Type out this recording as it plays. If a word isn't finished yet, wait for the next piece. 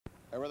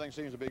Everything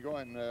seems to be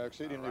going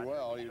exceedingly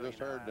well. You just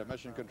heard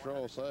Mission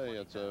Control say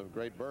it's a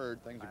great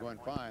bird. Things are going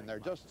fine. They're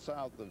just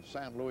south of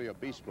San Luis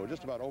Obispo,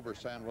 just about over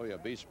San Luis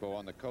Obispo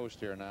on the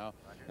coast here now.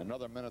 In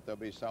another minute, they'll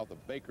be south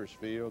of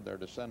Bakersfield. They're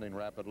descending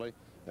rapidly.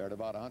 They're at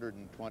about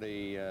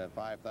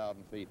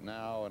 125,000 feet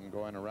now and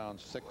going around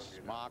 6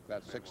 Mach.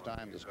 That's 6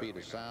 times the speed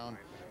of sound.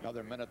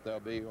 Another minute, they'll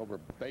be over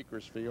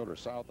Bakersfield or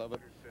south of it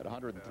at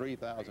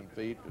 103,000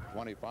 feet at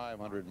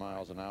 2,500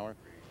 miles an hour.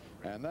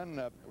 And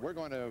then we're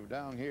going to,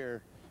 down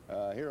here,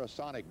 hear a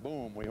sonic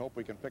boom. We hope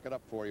we can pick it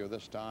up for you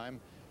this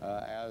time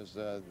as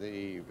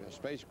the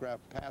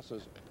spacecraft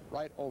passes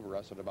right over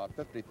us at about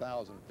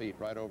 50,000 feet,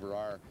 right over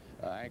our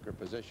anchor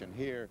position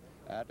here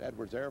at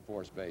Edwards Air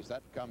Force Base.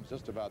 That comes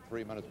just about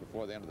 3 minutes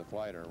before the end of the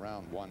flight, or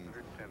around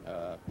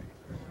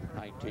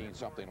 1:19,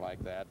 something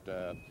like that,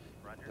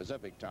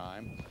 Pacific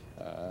time.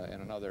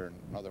 In other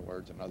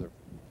words, another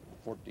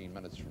 14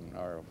 minutes from,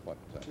 or what,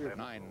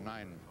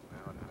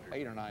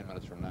 8 or 9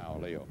 minutes from now,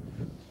 Leo.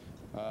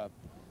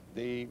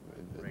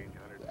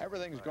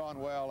 Everything's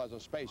gone well as a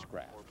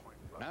spacecraft.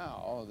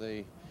 Now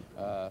the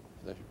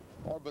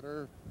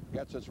orbiter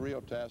gets its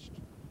real test.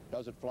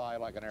 Does it fly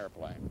like an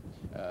airplane?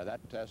 That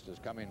test is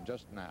coming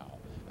just now,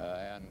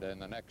 and in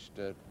the next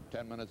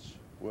 10 minutes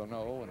we'll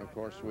know, and of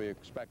course we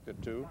expect it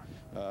to.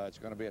 It's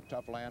going to be a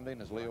tough landing,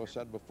 as Leo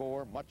said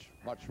before, much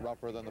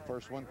rougher than the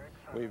first one.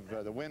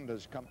 The wind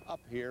has come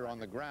up here on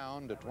the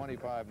ground to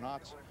 25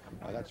 knots.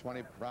 That's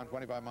around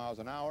 25 miles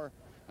an hour.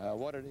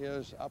 What it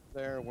is up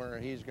there where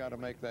he's got to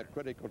make that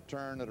critical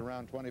turn at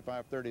around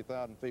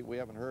 30,000 feet, we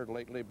haven't heard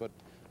lately, but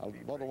a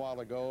little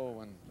while ago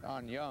when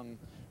An Young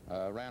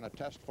ran a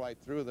test flight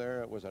through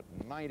there, it was at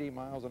 90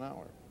 miles an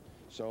hour.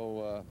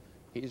 So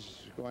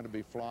he's going to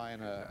be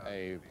flying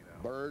a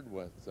bird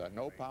with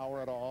no power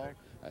at all,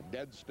 a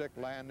dead stick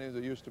landing, as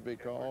it used to be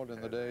called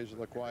in the days of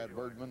the quiet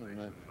birdman. And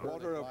the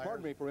Walter,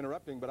 pardon me for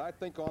interrupting, but I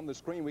think on the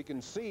screen we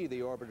can see the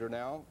orbiter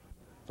now.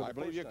 I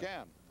believe you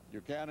can.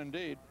 You can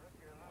indeed.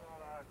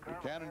 You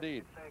can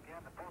indeed. Say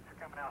again, the boats are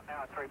coming out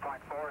now at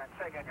 3.4, and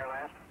say again your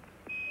last.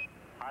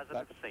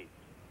 Positive seat.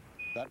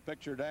 That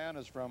picture, Dan,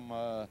 is from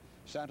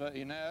Santa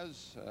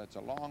Ynez. It's a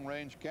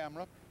long-range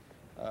camera.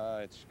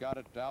 It's got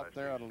it out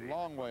there a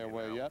long way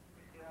away yet.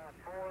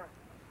 4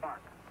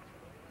 mark.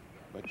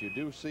 But you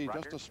do see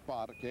just a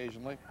spot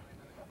occasionally.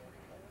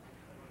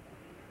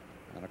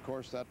 And of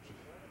course that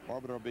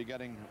orbiter will be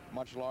getting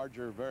much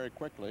larger very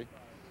quickly.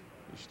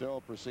 He's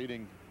still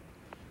proceeding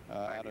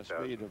at a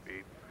speed of...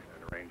 feet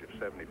and a range of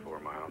 74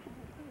 miles.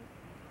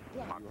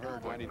 You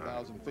heard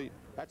 90,000 feet.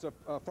 That's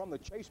from the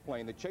chase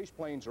plane. The chase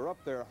planes are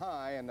up there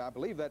high, and I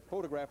believe that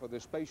photograph of the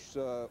space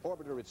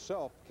orbiter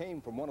itself came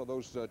from one of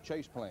those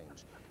chase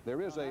planes. There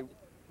is a...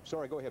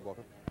 Sorry, go ahead,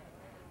 Walter.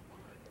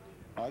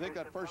 I think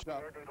that first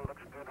shot...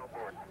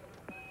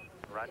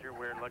 Roger,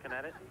 we're looking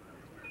at it.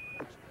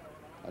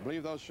 I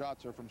believe those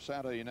shots are from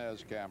Santa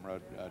Ynez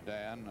camera,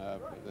 Dan.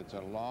 It's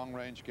a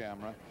long-range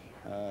camera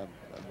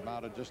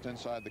mounted just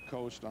inside the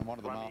coast on one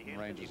of the mountain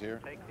ranges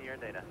here. Take the air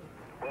data.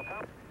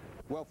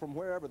 Well, from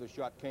wherever the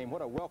shot came,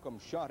 what a welcome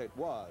shot it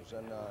was,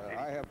 and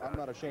I'm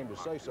not ashamed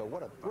to say so.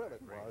 What a thrill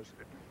it was,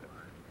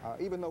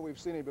 even though we've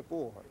seen it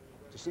before,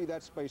 to see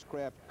that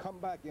spacecraft come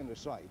back into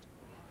sight,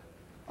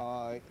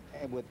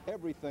 and with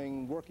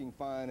everything working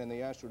fine, and the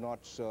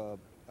astronauts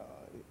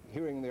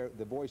hearing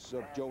the voice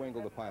of Joe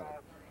Engle, the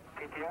pilot.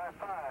 PTI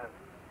 5,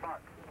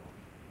 mark.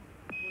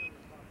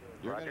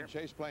 You're getting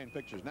chase plane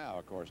pictures now,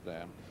 of course,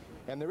 Dan.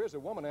 And there is a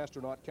woman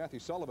astronaut, Kathy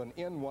Sullivan,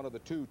 in one of the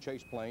 2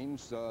 chase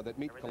planes that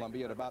meet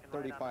Columbia at about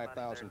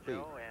 35,000 feet.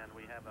 And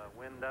we have a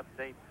wind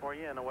update for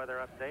you and a weather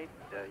update.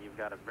 You've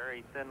got a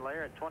very thin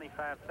layer at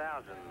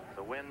 25,000.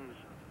 The winds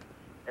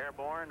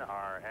airborne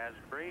are as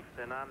briefed,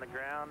 and on the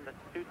ground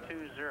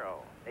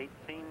 220,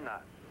 18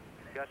 knots,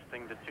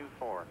 gusting to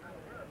 24.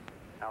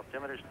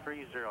 Altimeter's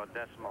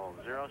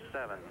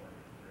 30.07.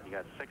 You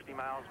got 60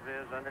 miles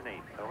viz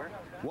underneath. Over.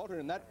 Walter,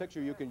 in that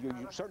picture you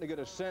certainly get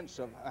a sense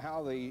of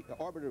how the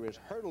orbiter is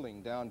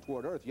hurtling down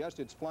toward Earth. Yes,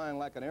 it's flying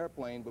like an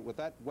airplane, but with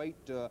that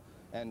weight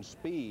and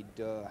speed,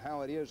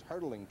 how it is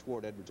hurtling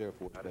toward Edwards Air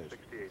Force Base.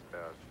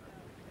 68,000.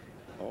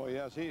 Oh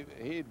yes, he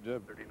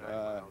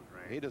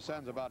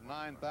descends about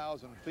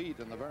 9,000 feet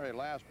in the very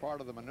last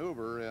part of the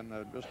maneuver in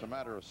just a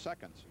matter of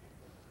seconds.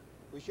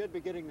 We should be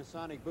getting the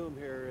sonic boom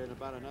here in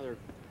about another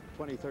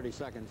 20-30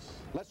 seconds.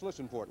 Let's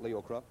listen for it,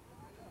 Leo Krupp.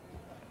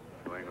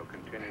 Engle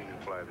continuing to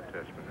fly the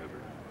test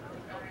maneuver.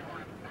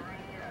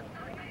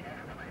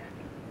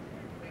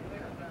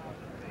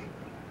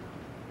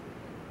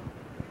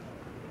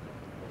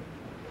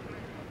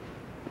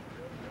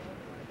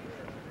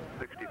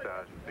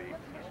 feet.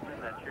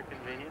 That's your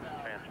convenience.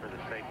 Transfer the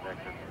state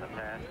vector from the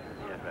pass to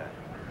the VFS.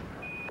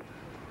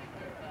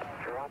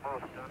 You're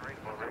almost done.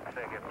 Reasonable rig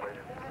second,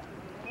 please.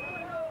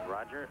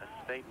 Roger. A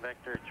state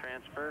vector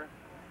transfer.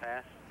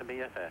 Pass to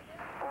BFS.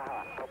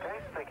 Okay.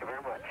 Thank you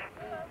very much.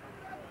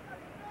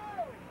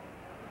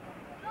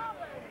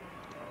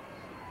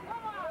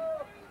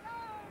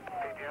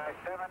 PGI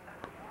 7,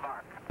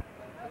 mark.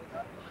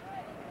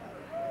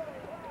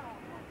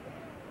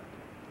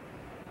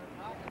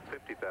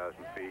 50,000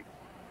 feet,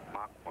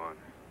 Mach 1,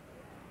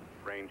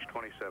 range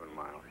 27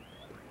 miles.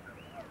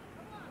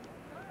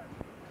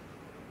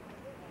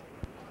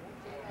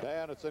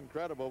 Dan, it's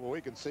incredible, but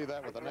we can see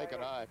that with the naked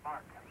eye.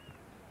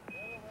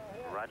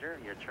 Roger,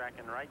 you're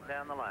tracking right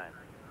down the line.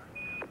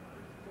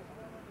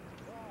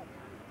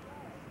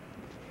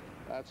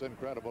 That's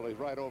incredible. He's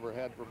right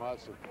overhead from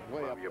us,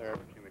 way up there.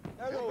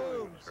 There's the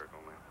booms.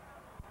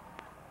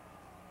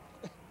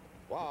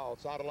 Wow,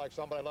 it sounded like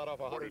somebody let off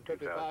a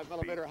 155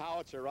 millimeter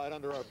howitzer right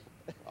under a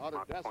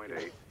desk.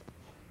 0.8,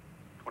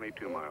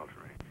 22 miles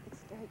range.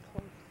 It's very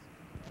close.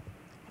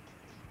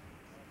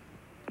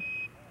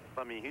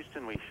 From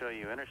Houston, we show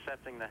you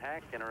intercepting the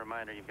hack, and a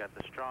reminder, you've got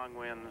the strong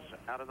winds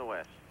out of the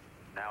west.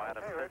 Now out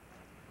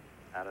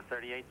of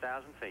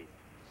 38,000 feet.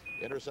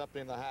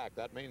 Intercepting the hack.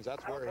 That means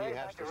that's where he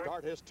has to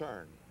start his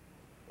turn.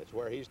 It's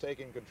where he's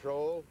taking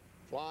control,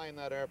 flying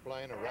that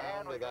airplane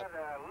around to that. Got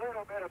a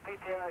little bit of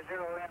PTI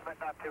 0 in, but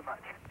not too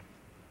much.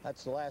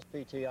 That's the last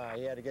PTI.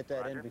 He had to get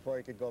that in before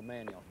he could go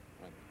manual.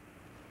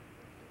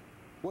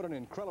 What an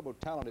incredible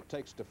talent it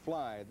takes to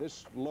fly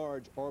this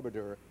large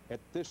orbiter at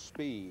this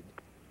speed,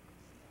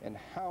 and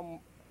how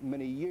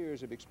many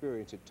years of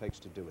experience it takes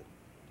to do it.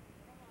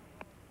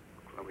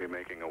 We'll be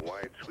making a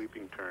wide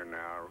sweeping turn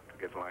now to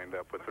get lined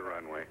up with the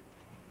runway.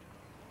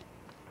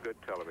 Good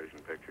television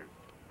picture.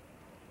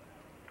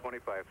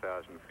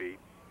 25,000 feet.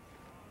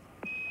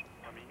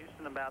 From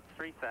Houston, about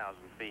 3,000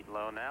 feet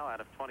low now out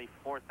of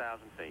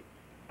 24,000 feet.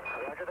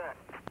 Roger that.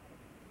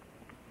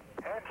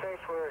 And chase,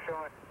 we're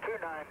showing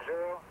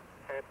 290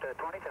 at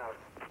 20,000.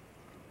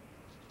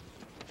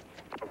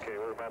 Okay,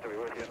 we're about to be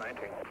with you at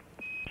 19.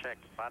 Check,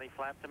 body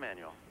flap to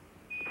manual.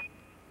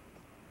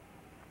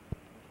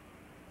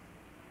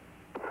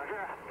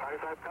 Roger,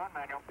 95 con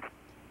manual.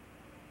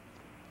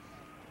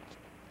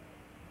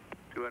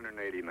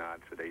 280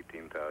 knots at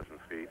 18,000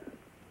 feet.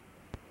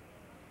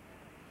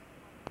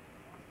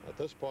 At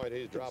this point,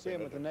 he's You can see dropping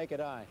him with the naked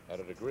eye. at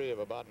a degree of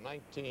about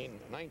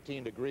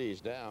 19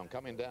 degrees down,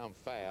 coming down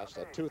fast.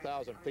 At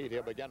 2,000 feet,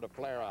 he'll begin to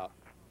flare out.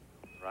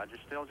 Roger,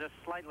 still just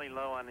slightly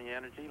low on the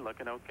energy,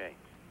 looking okay.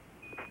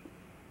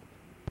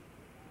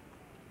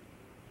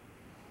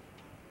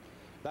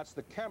 That's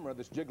the camera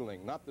that's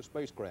jiggling, not the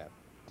spacecraft.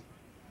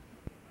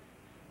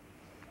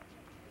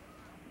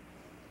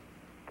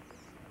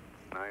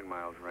 Nine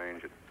miles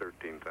range at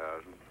 13,000.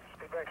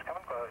 Speed brakes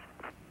coming close.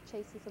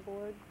 Chase is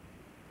aboard.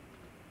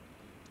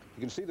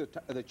 You can see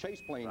the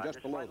chase plane Roger,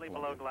 just below. slightly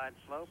below glide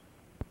slope.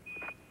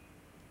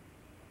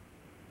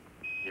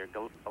 You're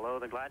below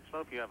the glide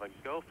slope. You have a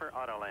go for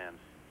auto land.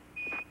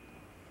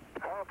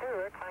 Okay,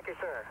 Rick, thank you,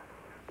 sir.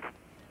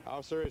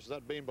 How serious is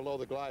that being below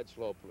the glide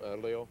slope,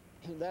 Leo?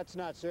 That's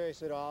not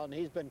serious at all, and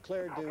he's been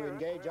cleared to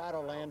engage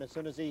auto land as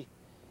soon as he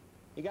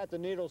got the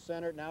needle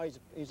centered. Now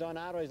he's on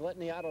auto. He's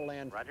letting the auto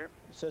land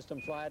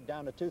system fly it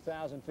down to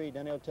 2,000 feet.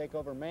 Then he'll take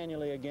over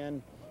manually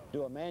again,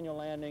 do a manual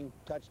landing,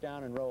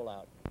 touchdown, and roll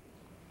out.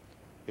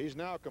 He's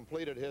now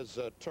completed his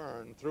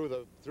turn through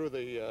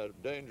the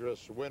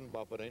dangerous wind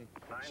buffeting,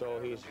 so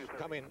he's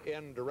coming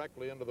in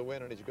directly into the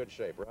wind, and he's in good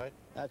shape, right?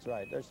 That's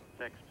right. There's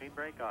Check speed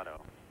brake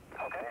auto.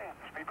 Okay,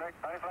 speed brake,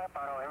 body flap,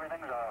 auto,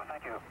 everything's off.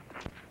 Thank you.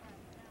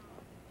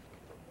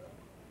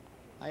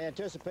 I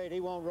anticipate he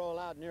won't roll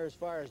out near as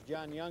far as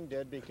John Young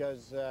did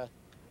because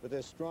with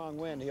this strong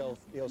wind,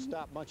 he'll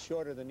stop much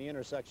shorter than the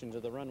intersections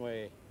of the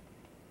runway.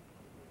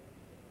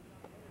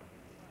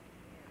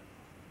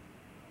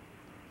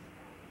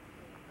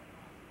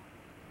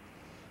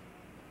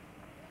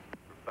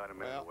 About a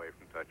minute Well, away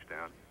from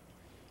touchdown.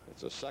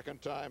 It's the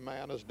second time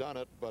man has done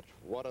it, but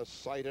what a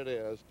sight it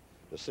is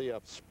to see a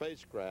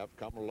spacecraft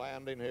come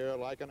landing here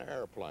like an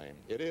airplane.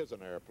 It is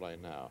an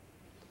airplane now.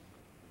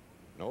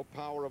 No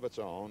power of its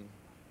own,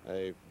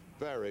 a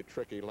very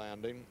tricky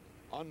landing,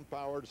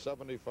 unpowered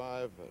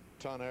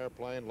 75-ton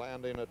airplane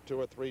landing at 2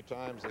 or 3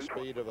 times the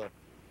speed of a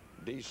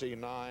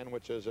DC-9,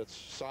 which is its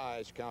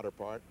size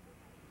counterpart.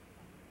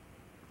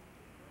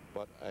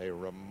 But a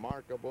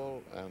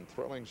remarkable and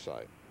thrilling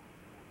sight.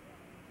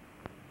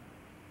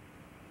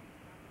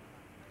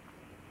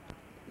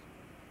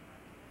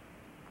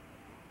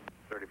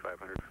 At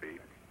 3,500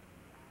 feet.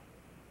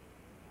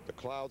 The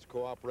clouds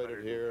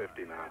cooperated here.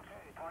 50 knots.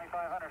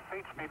 2,500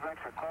 feet, speed brakes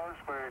are closed.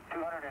 We're at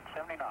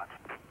 270 knots.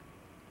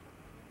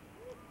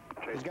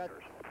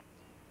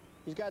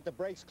 He's got the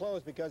brakes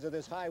closed because of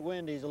this high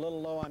wind. He's a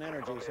little low on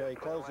energy, so he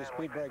closed his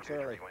speed brakes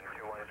early.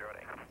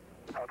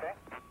 Okay.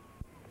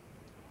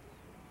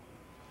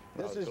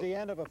 This is the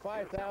end of a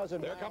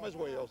 5,000 There come his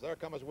wheels. There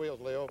come his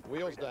wheels, Leo.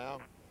 Wheels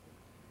down.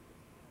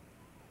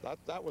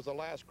 That was the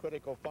last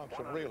critical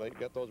function, really.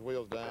 Get those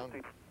wheels down.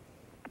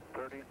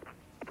 30,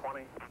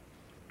 20,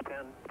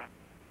 10,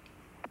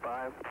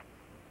 5,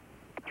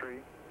 3,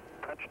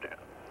 touchdown.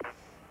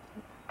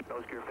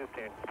 Nose gear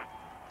 15.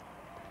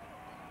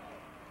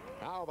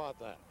 How about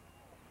that?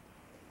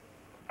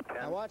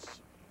 Now watch.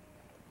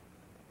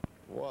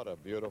 What a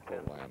beautiful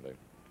landing.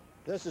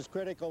 This is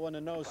critical when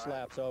the nose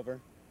slaps over.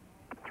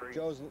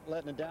 Joe's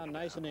letting it down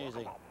nice and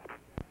easy.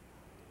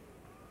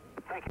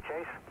 Thank you,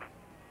 Chase.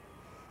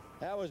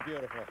 That was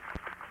beautiful.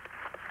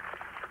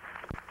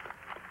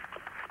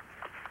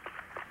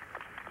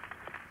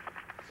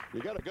 You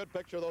got a good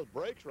picture of those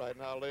brakes right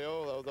now,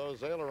 Leo,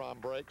 those aileron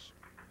brakes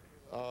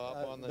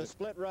up on the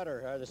split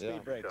rudder, the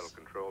speed brakes. Shuttle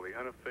control, the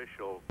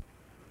unofficial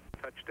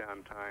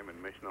touchdown time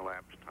and mission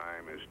elapsed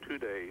time is 2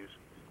 days,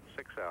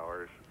 6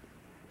 hours,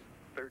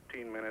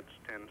 13 minutes,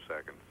 10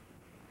 seconds.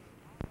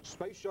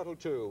 Space Shuttle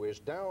 2 is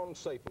down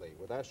safely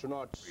with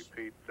astronauts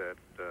Repeat that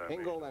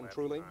Engle and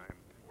Truly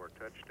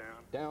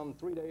touchdown. down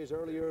 3 days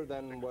earlier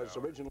than was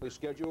originally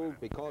scheduled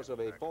because of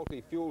a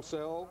faulty fuel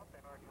cell.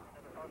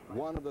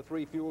 One of the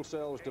 3 fuel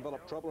cells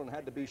developed trouble and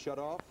had to be shut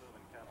off.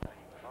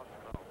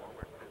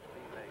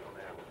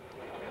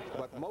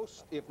 But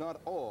most, if not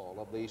all,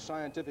 of the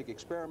scientific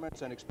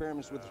experiments and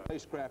experiments with the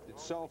spacecraft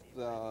itself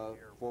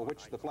for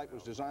which the flight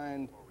was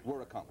designed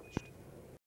were accomplished.